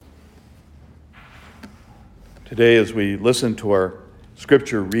Today, as we listen to our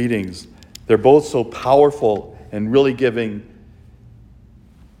scripture readings, they're both so powerful and really giving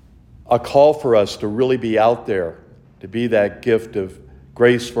a call for us to really be out there, to be that gift of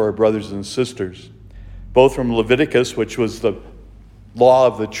grace for our brothers and sisters. Both from Leviticus, which was the law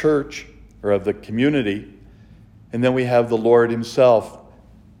of the church or of the community, and then we have the Lord himself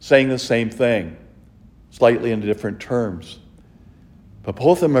saying the same thing, slightly in different terms. But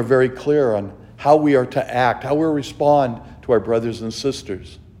both of them are very clear on how we are to act, how we respond to our brothers and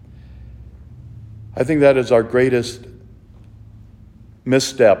sisters. I think that is our greatest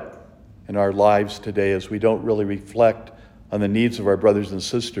misstep in our lives today, as we don't really reflect on the needs of our brothers and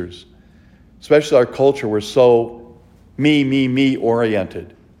sisters. Especially our culture, we're so me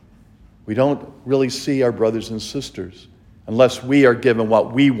oriented. We don't really see our brothers and sisters unless we are given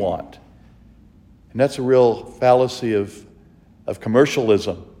what we want. And that's a real fallacy of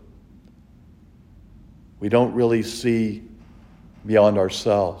commercialism. We don't really see beyond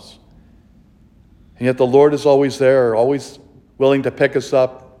ourselves. And yet the Lord is always there, always willing to pick us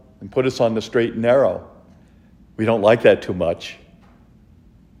up and put us on the straight and narrow. We don't like that too much,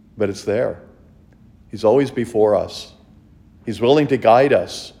 but it's there. He's always before us. He's willing to guide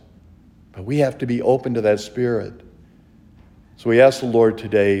us, but we have to be open to that Spirit. So we ask the Lord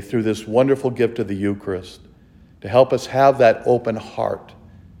today, through this wonderful gift of the Eucharist, to help us have that open heart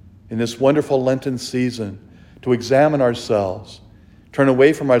in this wonderful Lenten season, to examine ourselves, turn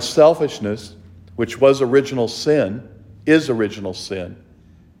away from our selfishness, which was original sin, is original sin,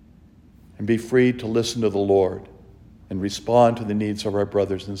 and be free to listen to the Lord and respond to the needs of our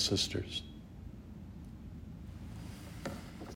brothers and sisters.